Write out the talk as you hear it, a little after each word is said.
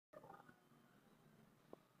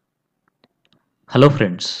Hello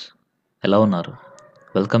friends, ఎలా ఉన్నారు?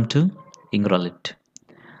 Welcome to ఇంగ్రాలిట్.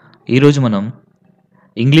 ఈరోజు మనం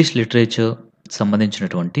ఇంగ్లీష్ లిటరేచర్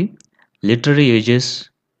సంబంధించినటువంటి literary ages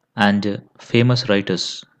and famous writers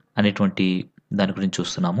అనేటువంటి దాని గురించి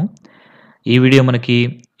చూస్తున్నాము. ఈ వీడియో మనకి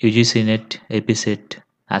యూజీసీ నెట్, ఏపీ సెట్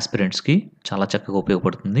ఆస్పిరెంట్స్కి చాలా చక్కగా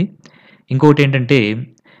ఉపయోగపడుతుంది. ఇంకొకటి ఏంటంటే,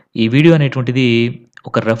 ఈ వీడియో అనేటువంటిది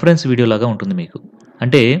ఒక రెఫరెన్స్ వీడియో లాగా ఉంటుంది మీకు.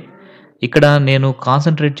 అంటే ఇక్కడ నేను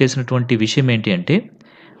కాన్సంట్రేట్ చేసినటువంటి విషయం ఏంటి అంటే,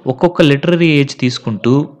 ఒక్కొక్క లిటరరీ ఏజ్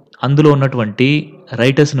తీసుకుంటూ అందులో ఉన్నటువంటి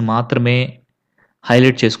రైటర్స్‌ని మాత్రమే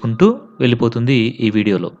హైలైట్ చేసుకుంటూ వెళ్ళిపోతుంది ఈ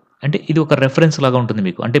వీడియోలో. అంటే ఇది ఒక రెఫరెన్స్ లాగా ఉంటుంది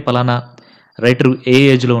మీకు. అంటే పలానా రైటర్ ఏ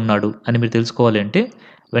ఏజ్‌లో ఉన్నాడు అని మీరు తెలుసుకోవాలి అంటే,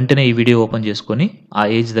 వెంటనే ఈ వీడియో ఓపెన్ చేసుకొని ఆ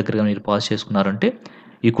ఏజ్ దగ్గర మీరు పాజ్ చేసుకున్నారంటే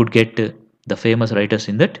you could get the famous writers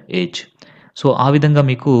in that age. So, ఆ విధంగా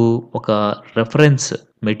మీకు ఒక రెఫరెన్స్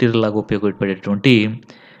మెటీరియల్ లాగా ఉపయోగపడేటువంటి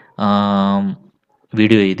ఆహ్,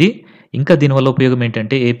 వీడియో ఇది. ఇంకా దీనివల్ల ఉపయోగం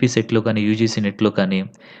ఏంటంటే, ఏపీ సెట్‌లో కానీ, యూజీసీ నెట్‌లో కానీ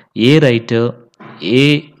ఏ రైటర్ ఏ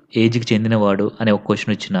ఏజ్‌కి చెందినవాడు అనే ఒక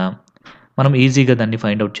క్వెషన్ వచ్చినా మనం ఈజీగా దాన్ని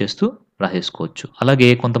ఫైండ్ ఔట్ చేస్తూ రాసేసుకోవచ్చు. అలాగే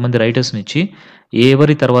కొంతమంది రైటర్స్‌నిచ్చి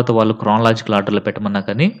ఎవరి తర్వాత వాళ్ళు క్రానలాజికల్ ఆర్డర్‌లో పెట్టమన్నా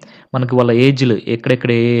కానీ మనకి వాళ్ళ ఏజ్‌లు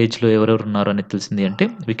ఎక్కడెక్కడ ఏ ఏజ్‌లో ఎవరెవరు ఉన్నారు అనేది తెలిసింది అంటే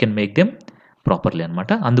we can make them properly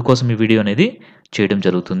అనమాట. అందుకోసం ఈ వీడియో అనేది చేయడం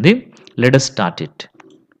జరుగుతుంది. Let us start it.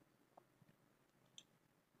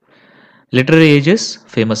 Literary ages,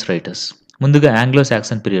 famous writers. ముందుగా ఆంగ్లో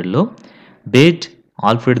సాక్సన్ పీరియడ్‌లో బేట్,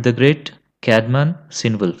 ఆల్ఫ్రెడ్ ద గ్రేట్, క్యాడ్‌మన్,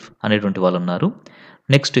 సిన్వుల్ఫ్ అనేటువంటి వాళ్ళు ఉన్నారు.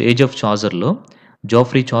 Next age of చాజర్‌లో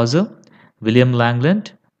జోఫ్రీ చాజర్, William లాంగ్లండ్,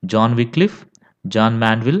 John Wycliffe, John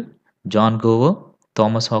మాన్విల్, John Gower,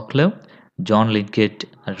 Thomas హాక్లెవ్, John లింకెట్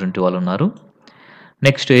అనేటువంటి వాళ్ళు ఉన్నారు.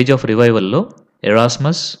 Next age of రివైవల్‌లో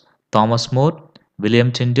Erasmus, Thomas more,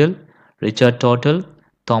 William Tyndale, Richard total,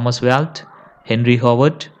 Thomas Walt, henry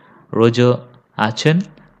Howard, Roger ఆచెన్,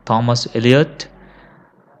 Thomas Elliot,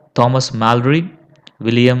 Thomas మాల్రీ,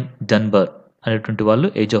 William డన్బర్ అనేటువంటి వాళ్ళు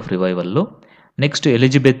age of రివైవల్‌లో. Next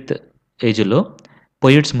Elizabeth ఏజ్‌లో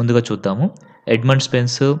poets ముందుగా చూద్దాము. Edmund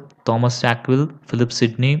Spencer, Thomas సాక్విల్, Philip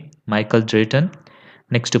Sydney, Michael డ్రేటన్.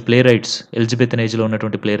 Next play rights, Elizabeth ఏజ్‌లో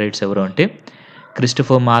ఉన్నటువంటి play rights ఎవరు అంటే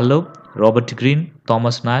Christopher మార్లో, Robert green,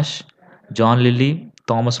 Thomas Nash, John lily,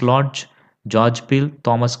 Thomas LADS, George peel,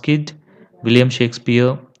 Thomas kid, William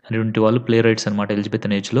Shakespeare అనేటువంటి వాళ్ళు play rights అనమాట ఎలిజబెత్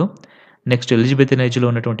ఏజ్‌లో. నెక్స్ట్ ఎలిజబెత్ ఏజ్‌లో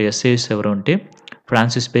ఉన్నటువంటి ఎస్సేయిస్ట్ ఎవరు అంటే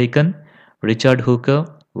ఫ్రాన్సిస్ బేకన్, రిచర్డ్ హూకర్,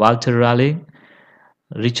 వాల్టర్ రాలే,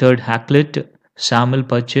 Richard హ్యాక్లెట్, Samuel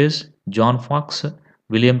purchase, John pox,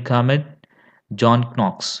 William comet, John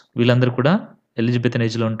క్నాక్స్ వీళ్ళందరూ కూడా ఎలిజబెత్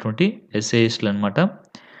ఏజ్‌లో ఉన్నటువంటి ఎస్సేయిస్టులు అనమాట.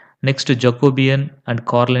 నెక్స్ట్ జకోబియన్ అండ్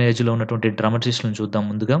కార్లిన్ ఏజ్‌లో ఉన్నటువంటి డ్రామటిస్టులను చూద్దాం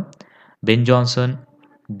ముందుగా. Ben Johnson,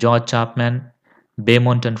 George Chapman,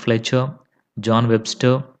 బేమోంట్ and Fletcher, John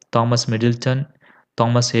Webster, Thomas Middleton,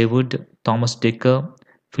 Thomas Haywood, Thomas decker,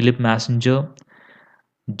 Philip మ్యాసెంజర్,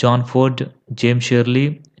 John Ford, James Shirley,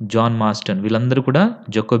 John Marsden వీళ్ళందరూ కూడా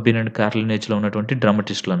జకోబియన్ అండ్ కార్లిన్ ఏజ్‌లో ఉన్నటువంటి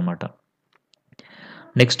డ్రామటిస్టులు అనమాట.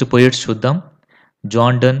 నెక్స్ట్ పోయిట్స్ చూద్దాం.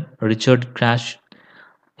 John done, Richard crash,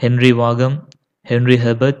 henry వాగమ్, henry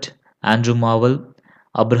Hebert, Andrew Marvel,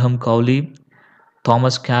 Abraham కౌలీ,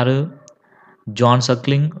 Thomas carol, John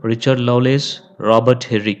suckling, Richard Lovelace, Robert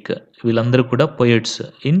హెర్రిక్ వీళ్ళందరూ కూడా poets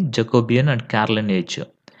in Jacobian and Carlin age.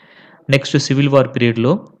 Next civil war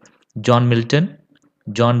పీరియడ్‌లో John Milton,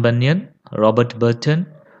 John Bunyan, Robert Burton,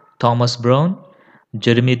 Thomas brown,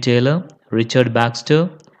 Jeremy Taylor, Richard Baxter,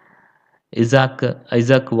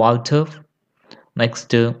 Isaac Walter,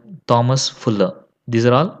 next Thomas fuller. These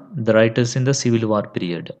are all the writers in the civil war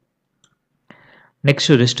period.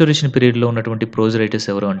 Next restoration పీరియడ్‌లో ఉన్నటువంటి prose writers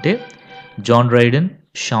ఎవరు అంటే John డ్రైడెన్,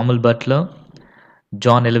 Shamul Buttler,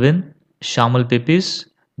 John ఎల్విన్, Shamul పెపిస్,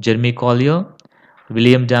 Jeremy కాలియర్,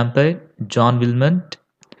 William డాంపై, John విల్మంట్,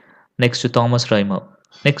 next Thomas Reimer.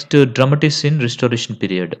 Next dramatist in restoration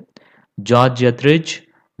period George ఎథ్రిడ్జ్,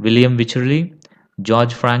 William విచర్లీ,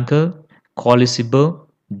 George Frenkel, కాలీ సిబ్బర్,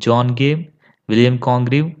 John గే, William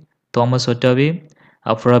కాంగ్రీవ్, Thomas ఒటావే,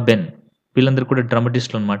 Afra Ben వీళ్ళందరూ కూడా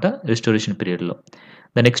డ్రామటిస్టులు అనమాట restoration పీరియడ్‌లో.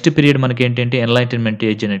 The next period మనకి ఏంటంటే ఎన్లైటన్మెంట్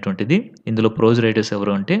ఏజ్ అనేటువంటిది. ఇందులో ప్రోజ్ రైటర్స్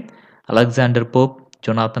ఎవరు అంటే Alexander Pope,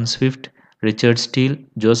 Jonathan Swift, Richard steel,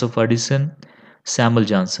 Joseph Edison, Samuel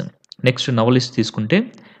Johnson. Next novelist తీసుకుంటే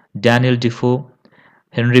Daniel DeFeo,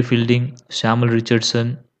 henry fielding, Samuel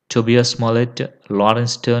Richardson, Tobias స్మాలెట్,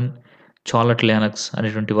 Lawrence turn, Charlotte Linux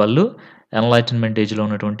అనేటువంటి వాళ్ళు ఎన్లైటన్మెంట్ ఏజ్‌లో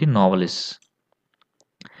ఉన్నటువంటి నావలిస్ట్.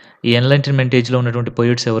 ఈ ఎన్లైటన్మెంట్ ఏజ్‌లో ఉన్నటువంటి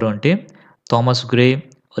పోయిట్స్ ఎవరు అంటే Thomas grey,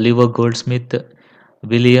 Oliver gold Smith,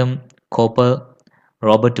 William Cooper,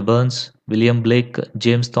 Robert burns, William Blake,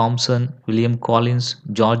 James Thomson, William Collins,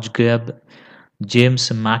 George grab, James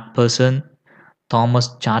మ్యాక్‌పర్సన్, Thomas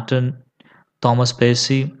చాటన్, Thomas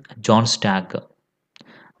పేసీ, John stag.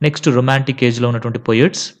 Next romantic ఏజ్లో ఉన్నటువంటి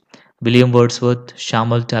poets William Wordsworth,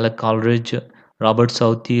 Samuel taller కాలరిడ్జ్, Robert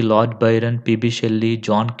Southee, lord Byron, PB Shelley,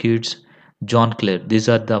 John Keats, John Clare. These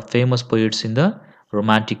are the famous poets in the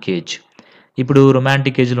romantic age. ఇప్పుడు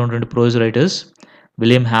romantic ఏజ్లో ఉన్నటువంటి prose writers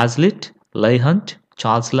William హ్యాజ్లిట్, లై hunt,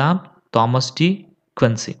 Charles lamb, Thomas T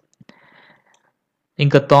క్వెన్సీ.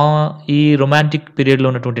 ఇంకా ఈ romantic పీరియడ్లో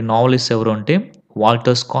ఉన్నటువంటి novelist ఎవరు అంటే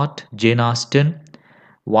Walter Scott, Jane Austen,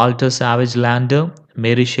 Walter Savage lander,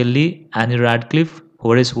 Mary Shelley, Annie Radcliffe,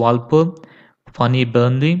 హోరేస్ వాల్పోల్, funny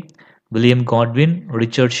Burnley, William Godwin,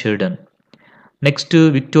 Richard షెర్డన్. Next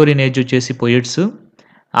Victorian age వచ్చేసి poets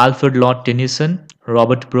Alfred lord Tennyson,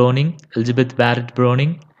 Robert Browning, Elizabeth barrette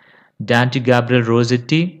Browning, డాంటి Gabriel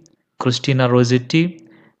రోజెట్టి, Christina రోజెట్టి,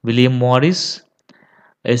 William Morris,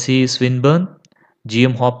 AC Swinburne,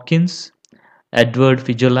 GM Hopkins, Edward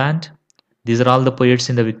ఫిజర్లాండ్. These are all the poets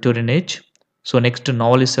in the Victorian age. So next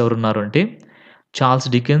novelist ఎవరున్నారు అంటే Charles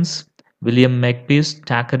Dickens, William మెక్పీస్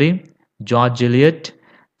Thackeray, George Elliot,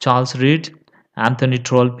 Charles read, Anthony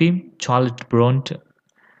ట్రోల్పీ, Charlotte బ్రోంట్,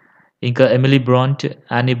 ఇంకా Emily బ్రాంట్,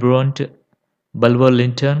 Annie బ్రోంట్, బల్వర్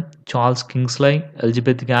Linton, Charles కింగ్స్లై,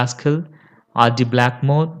 Elizabeth Gaskell, RD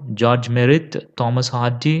బ్లాక్మోర్, George మెరిత్, Thomas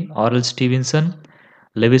Hardy, RL Stevenson,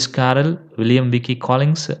 Lewis carol, William wiki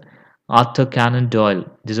కాలింగ్స్, Arthur canon డాయిల్.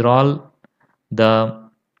 These are all the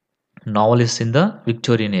novelist in the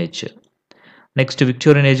Victorian age. Next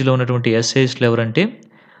Victorian ఏజ్లో ఉన్నటువంటి ఎస్సేయిస్ట్లు ఎవరంటే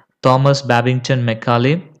Thomas బ్యాబింగ్టన్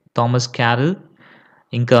Macaulay, Thomas carol,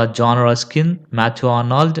 ఇంకా John Ruskin, Matthew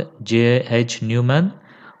Arnold, JH Neumann,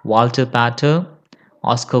 Walter ప్యాటర్,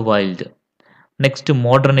 Oscar wild. Next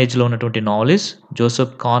modern ఏజ్లో ఉన్నటువంటి novelist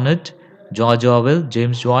Joseph కార్నెట్, George Orwell,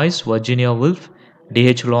 James Joyce, Virginia wolf,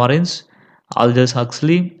 DH Lawrence, Aldous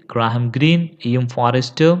Huxley, Graham green, EM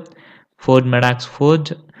forester, Ford మెడాక్స్ Ford,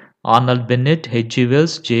 Arnold Bennett, H.G.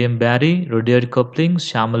 Wells, J.M. Barrie, Rudyard Kipling,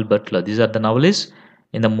 Samuel Butler. These are the novelists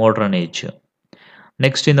in the modern age.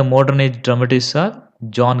 Next in the modern age dramatists are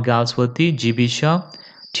John Galsworthy, G.B. Shaw,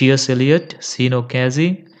 T.S. Eliot, Zeno Casey,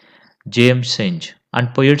 J.M. Synge.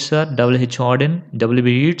 And poets are W.H. Auden, W.B.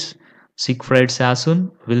 Yeats, Siegfried Sassoon,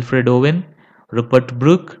 Wilfred Owen, Rupert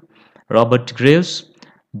Brooke, Robert Graves,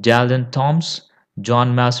 Jaldan Toms, John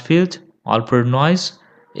Masefield, Alfred Noyes,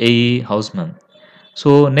 A.E. Housman.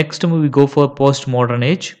 So next we go for postmodern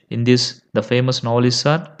age. In this the famous novelists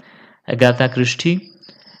are Agatha Christie,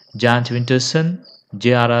 Janet Winterson,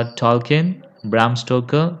 J.R.R. Tolkien, Bram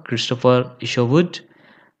Stoker, Christopher Isherwood,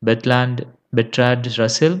 Bertrand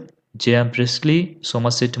Russell, J.M. Priestley,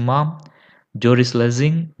 Somerset Maugham, Doris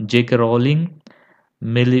Lessing, J.K. Rowling,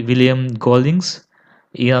 William Goldings,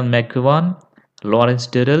 Ian McEwan, Lawrence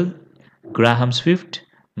Durrell, Graham Swift,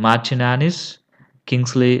 Martin Amis,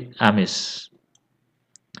 Kingsley Amis.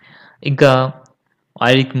 ఇంకా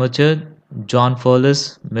ఐరిక్ మచర్, John ఫోర్లెస్,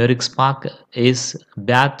 Merrick stock, ace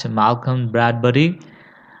bat, Malcolm Bradbury,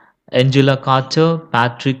 ఎంజులా Carter,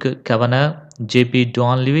 Patrick కెవనర్, JP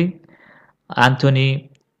Don Lee, Anthony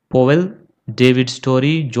Powell, David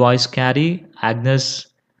story, Joyce carry,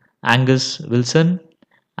 Angus Wilson,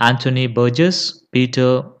 Anthony Burgess,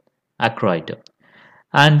 Peter అక్రాయిడ్.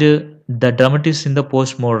 And the dramatists in the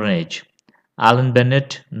postmodern age Alan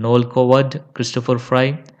Bennett, Noel Coward, Christopher Fry,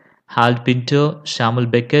 Hal Pinter, Samuel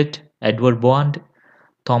Beckett, Edward Bond,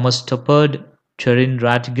 Thomas Stoppard, Cherin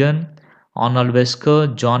Rattigan, Arnold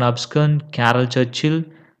Wesker, John Abscon, Carol Churchill,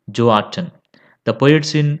 Joe Arton. The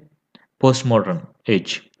poets in postmodern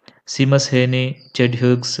age Seamus Heaney, Ted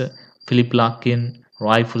Hughes, Philip Larkin,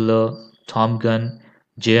 Roy Fuller, Tom Gunn,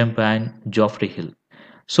 J.M. Payne, Geoffrey Hill.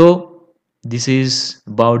 So this is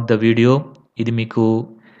about the video. ఇది మీకు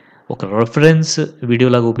ఒక reference video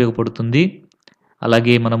లాగా ఉపయోగపడుతుంది.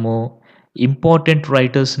 అలాగే మనము important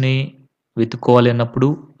రైటర్స్ని వెతుక్కోవాలి అన్నప్పుడు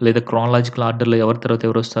లేదా క్రానలాజికల్ ఆర్డర్లో ఎవరి తర్వాత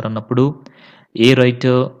ఎవరు వస్తారన్నప్పుడు ఏ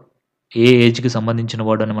రైటర్ ఏ ఏజ్కి సంబంధించిన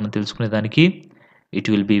వాడు అని మనం తెలుసుకునేదానికి it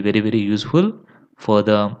will be very very useful for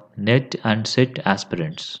the NET and SET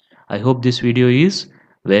aspirants. I hope this video is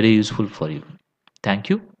very useful for you. Thank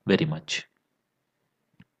you very much.